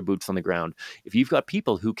put other boots on the ground, if you've got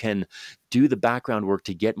people who can do the background work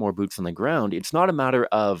to get more boots on the ground, it's not a matter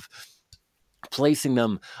of placing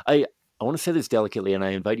them. I want to say this delicately, and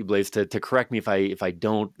I invite you, Blaise, to correct me if I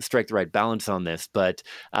don't strike the right balance on this. But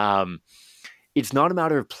it's not a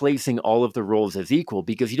matter of placing all of the roles as equal,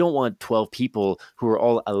 because you don't want 12 people who are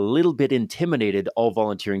all a little bit intimidated, all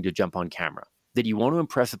volunteering to jump on camera. That you want to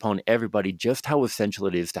impress upon everybody just how essential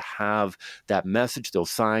it is to have that message,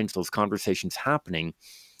 those signs, those conversations happening.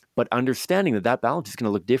 But understanding that balance is going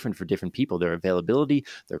to look different for different people, their availability,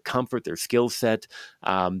 their comfort, their skill set,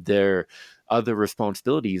 their other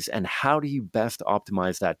responsibilities. And how do you best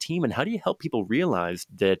optimize that team? And how do you help people realize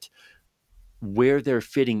that where they're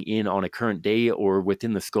fitting in on a current day or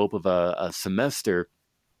within the scope of a semester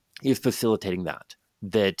is facilitating that?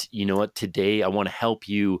 That, you know what, today I want to help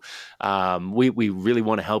you. We really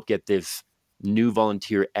want to help get this new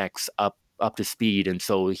volunteer X up to speed. And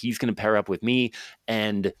so he's going to pair up with me,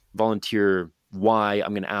 and volunteer Y,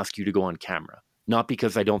 I'm going to ask you to go on camera. Not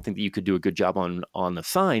because I don't think that you could do a good job on the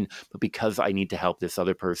sign, but because I need to help this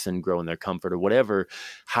other person grow in their comfort or whatever.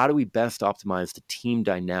 How do we best optimize the team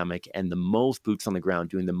dynamic and the most boots on the ground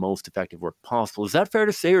doing the most effective work possible? Is that fair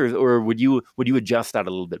to say, or would you adjust that a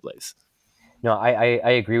little bit, Blaise? No, I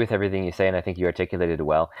agree with everything you say, and I think you articulated it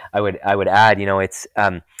well. I would add, it's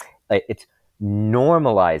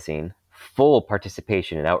normalizing full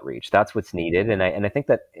participation in outreach. That's what's needed, and I think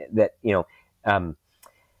that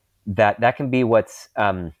that can be what's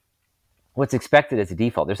expected as a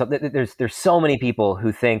default. There's so many people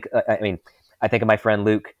who think. I think of my friend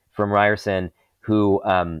Luke from Ryerson, who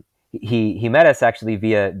he met us actually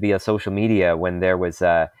via social media when there was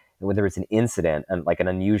an incident, and like an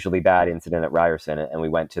unusually bad incident at Ryerson, and we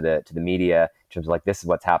went to the media in terms of like, this is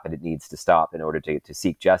what's happened, it needs to stop in order to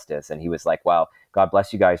seek justice. And he was like, wow, God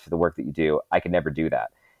bless you guys for the work that you do. I could never do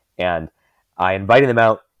that. And I invited him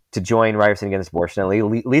out to join Ryerson Against Abortion,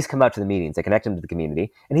 and at least come out to the meetings. I connect him to the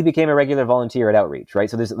community, and he became a regular volunteer at outreach, right?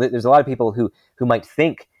 So there's a lot of people who might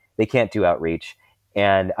think they can't do outreach,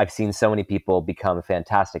 and I've seen so many people become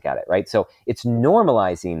fantastic at it, right? So it's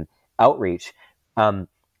normalizing outreach, and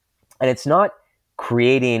it's not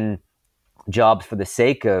creating jobs for the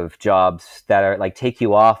sake of jobs that are like take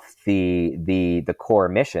you off the core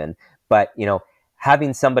mission, but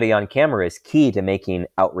having somebody on camera is key to making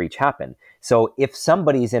outreach happen. So if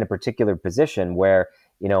somebody's in a particular position where,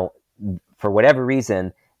 for whatever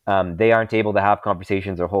reason, they aren't able to have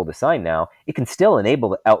conversations or hold a sign now, it can still enable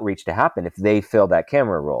the outreach to happen if they fill that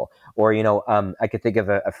camera role. Or, I could think of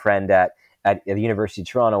a friend at the University of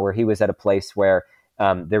Toronto where he was at a place where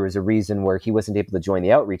there was a reason where he wasn't able to join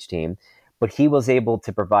the outreach team, but he was able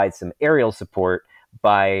to provide some aerial support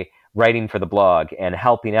by writing for the blog and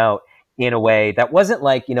helping out in a way that wasn't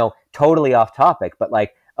like, totally off topic, but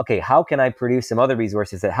like, okay, how can I produce some other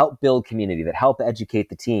resources that help build community, that help educate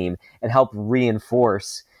the team and help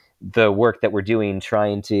reinforce the work that we're doing,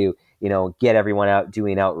 trying to, get everyone out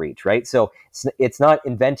doing outreach, right? So it's not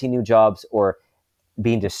inventing new jobs or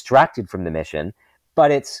being distracted from the mission, but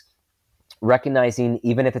it's recognizing,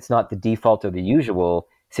 even if it's not the default or the usual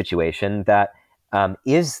situation, that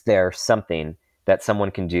is there something that someone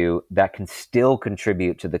can do that can still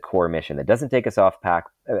contribute to the core mission, that doesn't take us off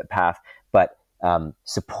path, but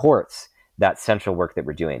supports that central work that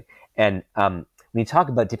we're doing. And when you talk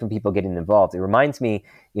about different people getting involved, it reminds me,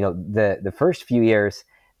 the first few years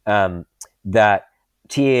that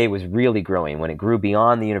TAA was really growing, when it grew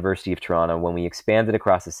beyond the University of Toronto, when we expanded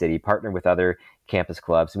across the city, partnered with other campus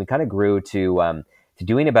clubs, and we kind of grew to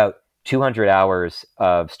doing about 200 hours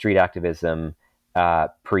of street activism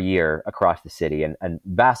per year across the city, and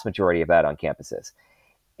vast majority of that on campuses.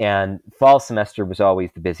 And fall semester was always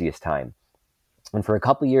the busiest time. And for a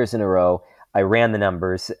couple years in a row, I ran the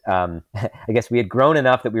numbers. I guess we had grown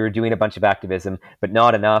enough that we were doing a bunch of activism, but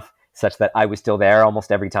not enough such that I was still there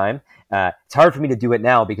almost every time. It's hard for me to do it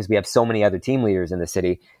now because we have so many other team leaders in the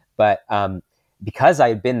city. But because I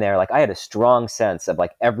had been there, like, I had a strong sense of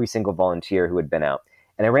like every single volunteer who had been out.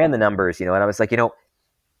 And I ran the numbers, and I was like, for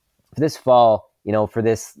this fall, for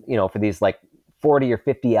these like 40 or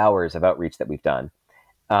 50 hours of outreach that we've done,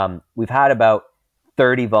 we've had about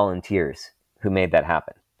 30 volunteers who made that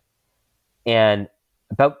happen. And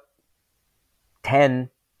about 10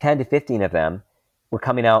 to 15 of them were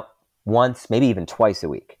coming out once, maybe even twice a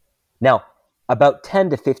week. Now, about 10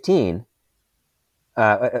 to 15,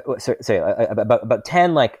 about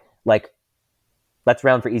 10, like, let's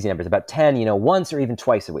round for easy numbers, about 10, once or even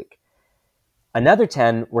twice a week. Another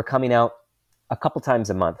 10 were coming out a couple times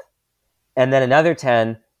a month. And then another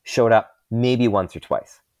 10 showed up maybe once or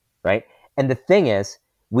twice, right? And the thing is,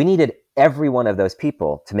 we needed every one of those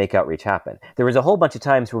people to make outreach happen. There was a whole bunch of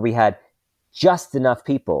times where we had just enough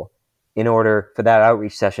people in order for that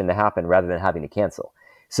outreach session to happen rather than having to cancel.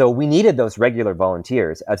 So we needed those regular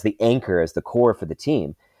volunteers as the anchor, as the core for the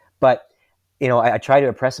team. But, I try to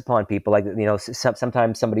impress upon people, like,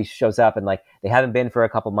 sometimes somebody shows up and like they haven't been for a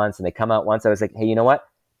couple months and they come out once. I was like, hey, you know what?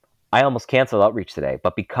 I almost canceled outreach today,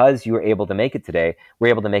 but because you were able to make it today, we're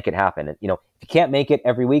able to make it happen. And, if you can't make it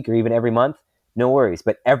every week or even every month, no worries.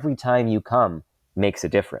 But every time you come makes a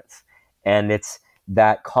difference. And it's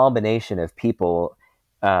that combination of people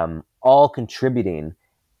all contributing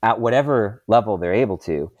at whatever level they're able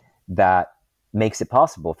to that makes it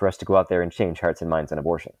possible for us to go out there and change hearts and minds on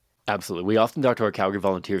abortion. Absolutely. We often talk to our Calgary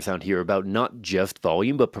volunteers out here about not just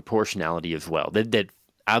volume, but proportionality as well. That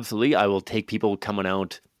absolutely, I will take people coming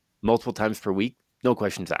out multiple times per week. No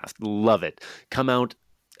questions asked. Love it. Come out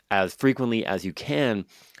as frequently as you can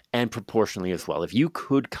and proportionally as well. If you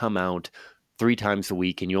could come out 3 times a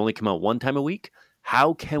week and you only come out 1 time a week,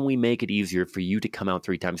 how can we make it easier for you to come out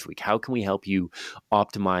 3 times a week? How can we help you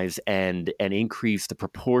optimize and increase the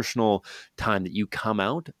proportional time that you come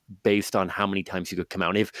out based on how many times you could come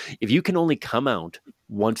out? If you can only come out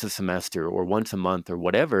once a semester or once a month or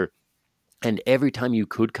whatever, and every time you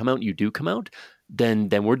could come out, you do come out, then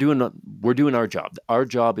we're doing our job. Our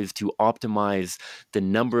job is to optimize the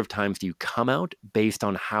number of times you come out based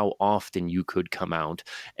on how often you could come out.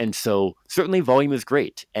 And so certainly volume is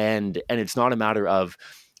great. And it's not a matter of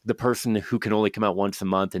the person who can only come out once a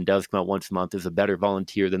month and does come out once a month is a better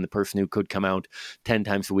volunteer than the person who could come out 10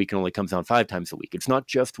 times a week and only comes out 5 times a week. It's not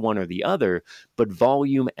just one or the other, but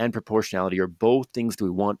volume and proportionality are both things that we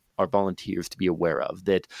want our volunteers to be aware of,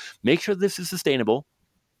 that make sure this is sustainable.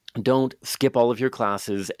 Don't skip all of your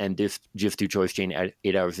classes and just do choice chain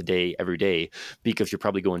 8 hours a day every day, because you'll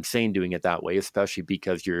probably go insane doing it that way, especially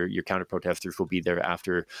because your counter protesters will be there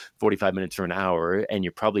after 45 minutes or an hour, and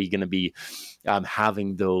you're probably going to be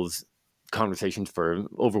having those conversations for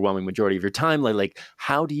overwhelming majority of your time. Like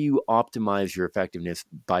how do you optimize your effectiveness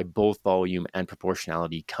by both volume and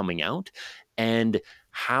proportionality coming out? And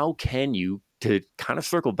how can you, to kind of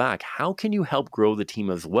circle back, how can you help grow the team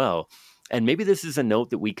as well? And maybe this is a note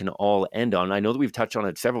that we can all end on. I know that we've touched on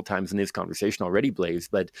it several times in this conversation already, Blaise,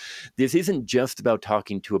 but this isn't just about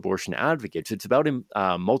talking to abortion advocates. It's about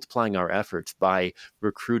multiplying our efforts by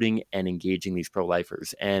recruiting and engaging these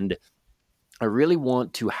pro-lifers. And I really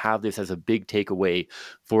want to have this as a big takeaway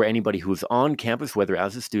for anybody who's on campus, whether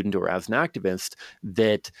as a student or as an activist,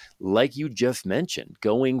 that, like you just mentioned,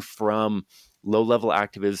 going from low-level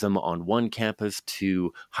activism on one campus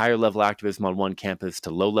to higher-level activism on one campus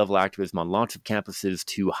to low-level activism on lots of campuses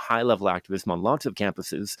to high-level activism on lots of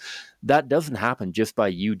campuses, that doesn't happen just by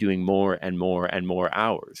you doing more and more and more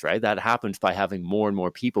hours, right? That happens by having more and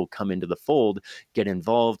more people come into the fold, get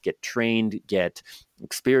involved, get trained, get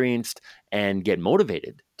experienced, and get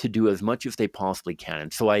motivated to do as much as they possibly can.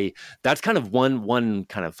 And so that's kind of one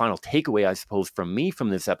kind of final takeaway, I suppose, from me from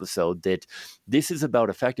this episode, that this is about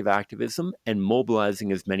effective activism and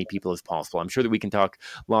mobilizing as many people as possible. I'm sure that we can talk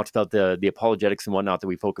lots about the apologetics and whatnot that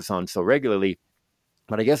we focus on so regularly.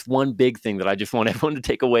 But I guess one big thing that I just want everyone to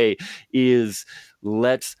take away is,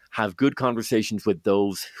 let's have good conversations with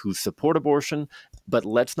those who support abortion, but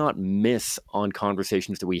let's not miss on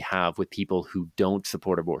conversations that we have with people who don't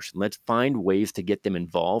support abortion. Let's find ways to get them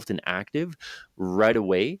involved and active right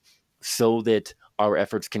away so that our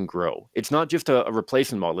efforts can grow. It's not just a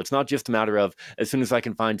replacement model. It's not just a matter of, as soon as I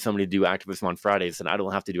can find somebody to do activism on Fridays, then I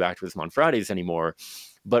don't have to do activism on Fridays anymore,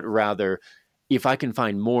 but rather, if I can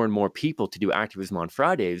find more and more people to do activism on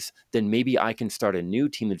Fridays, then maybe I can start a new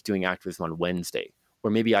team that's doing activism on Wednesday. Or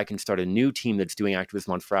maybe I can start a new team that's doing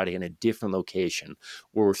activism on Friday in a different location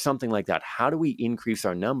or something like that. How do we increase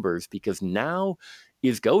our numbers? Because now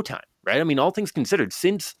is go time, right? I mean, all things considered,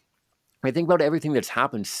 since I think about everything that's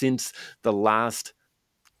happened since the last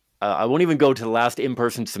I won't even go to the last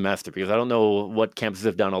in-person semester, because I don't know what campuses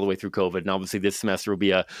have done all the way through COVID. And obviously this semester will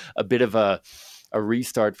be a bit of a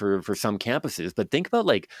restart for some campuses. But think about,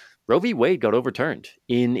 like, Roe v. Wade got overturned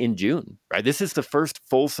in June, right? This is the first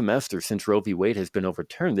full semester since Roe v. Wade has been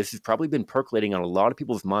overturned. This has probably been percolating on a lot of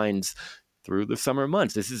people's minds through the summer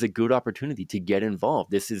months. This is a good opportunity to get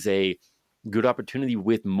involved. This is a good opportunity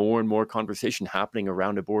with more and more conversation happening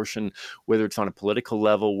around abortion, whether it's on a political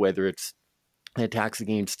level, whether it's attacks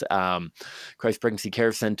against Christ Pregnancy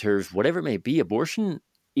Care Centers, whatever it may be. Abortion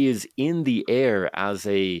is in the air as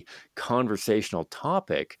a conversational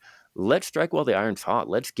topic. Let's strike while the iron's hot.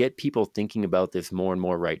 Let's get people thinking about this more and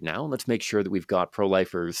more right now. Let's make sure that we've got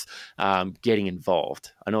pro-lifers getting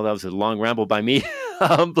involved. I know that was a long ramble by me,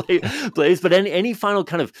 Blaise, but any final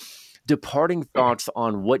kind of departing thoughts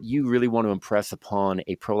on what you really want to impress upon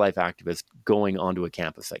a pro-life activist going onto a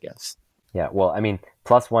campus, I guess? Yeah, well, I mean,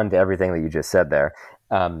 plus one to everything that you just said there.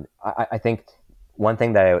 I think one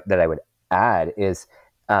thing that I would add is,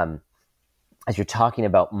 as you're talking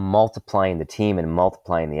about multiplying the team and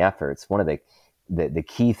multiplying the efforts, one of the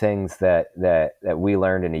key things that we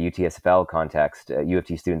learned in a UTSFL context, U of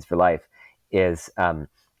T Students for Life, is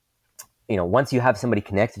once you have somebody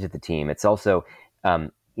connected to the team, it's also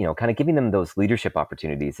kind of giving them those leadership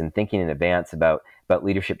opportunities and thinking in advance about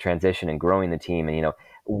leadership transition and growing the team. And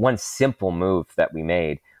one simple move that we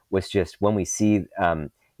made was just, when we see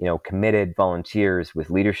committed volunteers with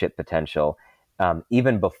leadership potential,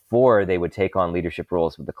 even before they would take on leadership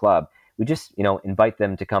roles with the club, we just invite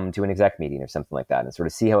them to come to an exec meeting or something like that and sort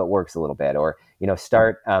of see how it works a little bit, or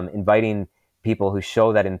start inviting people who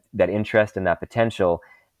show that interest and that potential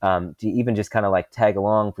to even just kind of like tag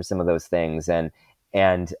along for some of those things, and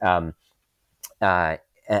to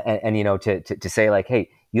say, like, hey,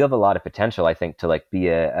 you have a lot of potential, I think, to like be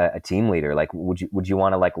a team leader. Like, would you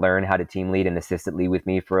want to like learn how to team lead and assistant lead with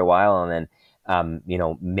me for a while, and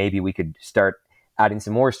then maybe we could start adding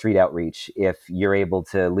some more street outreach if you're able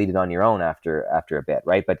to lead it on your own after a bit,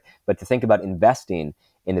 right? But to think about investing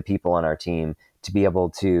in the people on our team to be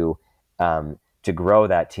able to grow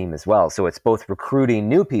that team as well. So it's both recruiting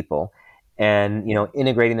new people and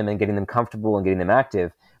integrating them and getting them comfortable and getting them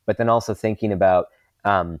active, but then also thinking about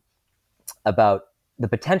the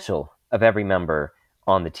potential of every member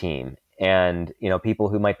on the team, and people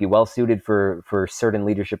who might be well suited for certain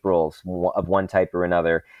leadership roles of one type or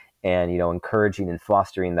another, and encouraging and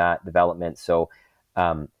fostering that development. So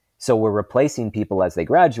we're replacing people as they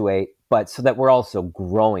graduate, but so that we're also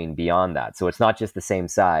growing beyond that. So it's not just the same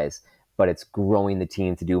size, but it's growing the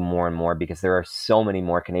team to do more and more, because there are so many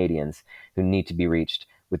more Canadians who need to be reached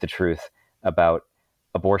with the truth about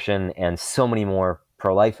abortion, and so many more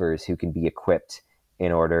pro-lifers who can be equipped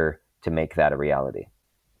in order to make that a reality.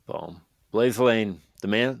 Boom. Blaise Alleyne, the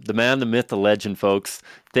man, the myth, the legend, folks.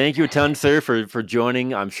 Thank you a ton, sir, for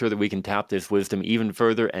joining. I'm sure that we can tap this wisdom even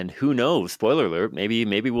further, and who knows, spoiler alert,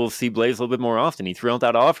 maybe we'll see Blaise a little bit more often. He threw out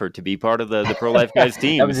that offer to be part of the Pro-Life Guys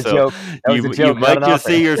team. That was a joke. That was a joke. You might just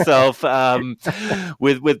see yourself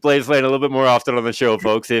with Blaise Alleyne a little bit more often on the show,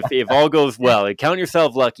 folks, if all goes well. And count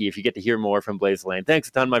yourself lucky if you get to hear more from Blaise Alleyne. Thanks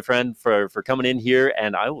a ton, my friend, for coming in here,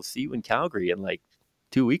 and I will see you in Calgary in like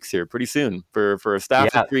 2 weeks here pretty soon for a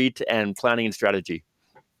staff retreat and planning and strategy.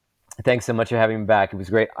 Thanks so much for having me back. It was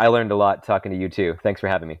great. I learned a lot talking to you too. Thanks for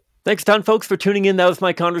having me. Thanks a ton, folks, for tuning in. That was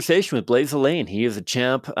my conversation with Blaise Alleyne. He is a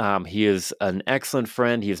champ. He is an excellent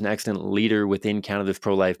friend. He is an excellent leader within Canada's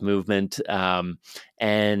pro-life movement.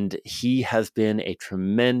 And he has been a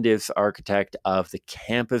tremendous architect of the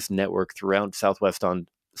campus network throughout Southwest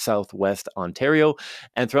Southwest Ontario,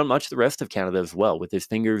 and throughout much of the rest of Canada as well, with his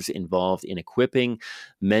fingers involved in equipping,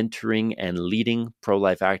 mentoring, and leading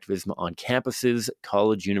pro-life activism on campuses,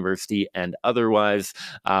 college, university, and otherwise.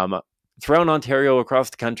 Throughout Ontario,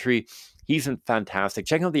 across the country, he's fantastic.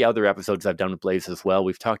 Check out the other episodes I've done with Blaise as well.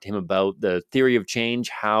 We've talked to him about the theory of change,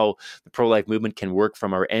 how the pro-life movement can work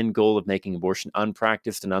from our end goal of making abortion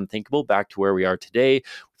unpracticed and unthinkable back to where we are today.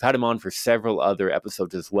 We've had him on for several other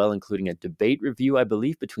episodes as well, including a debate review, I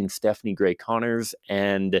believe, between Stephanie Gray Connors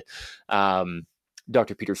and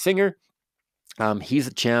Dr. Peter Singer. He's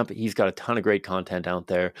a champ. He's got a ton of great content out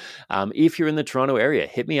there. If you're in the Toronto area,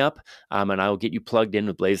 hit me up and I will get you plugged in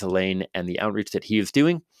with Blaise Alleyne and the outreach that he is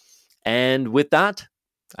doing. And with that,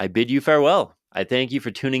 I bid you farewell. I thank you for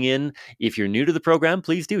tuning in. If you're new to the program,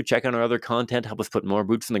 please do check out our other content. Help us put more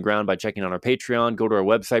boots on the ground by checking out our Patreon. Go to our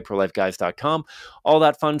website, prolifeguys.com. All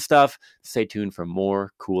that fun stuff. Stay tuned for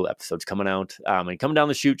more cool episodes coming out and coming down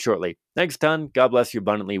the chute shortly. Thanks a ton. God bless you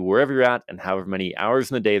abundantly wherever you're at and however many hours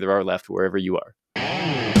in the day there are left wherever you are.